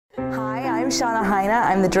Shauna.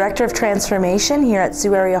 I'm the Director of Transformation here at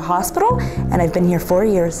Sault Area Hospital, and I've been here 4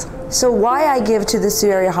 years. So why I give to the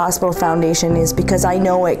Sault Area Hospital Foundation is because I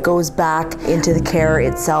know it goes back into the care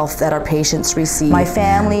itself that our patients receive. My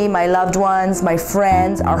family, my loved ones, my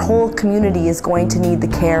friends, our whole community is going to need the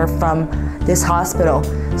care from this hospital.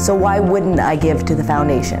 So why wouldn't I give to the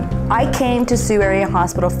foundation? I came to Sault Area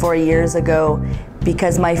Hospital 4 years ago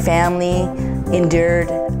because my family endured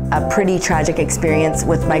a pretty tragic experience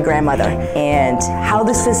with my grandmother, and how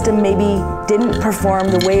the system maybe didn't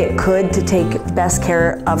perform the way it could to take best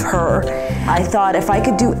care of her. I thought if I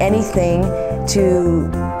could do anything to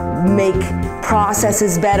make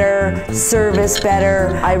processes better, service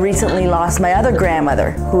better. I recently lost my other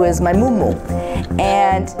grandmother, who is my mumu,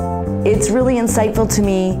 and it's really insightful to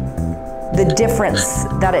me the difference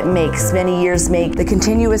that it makes, many years make. The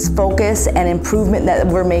continuous focus and improvement that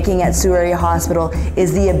we're making at Sault Area Hospital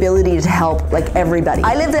is the ability to help like everybody.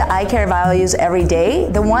 I live the iCcare values every day.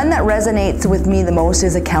 The one that resonates with me the most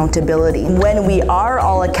is accountability. When we are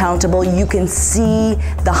all accountable, you can see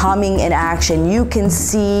the humming in action. You can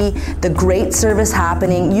see the great service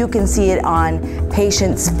happening. You can see it on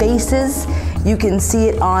patients' faces. You can see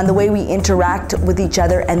it on the way we interact with each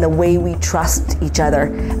other and the way we trust each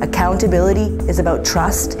other. Accountability is about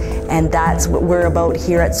trust, and that's what we're about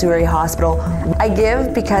here at Sault Area Hospital. I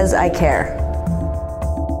give because I care.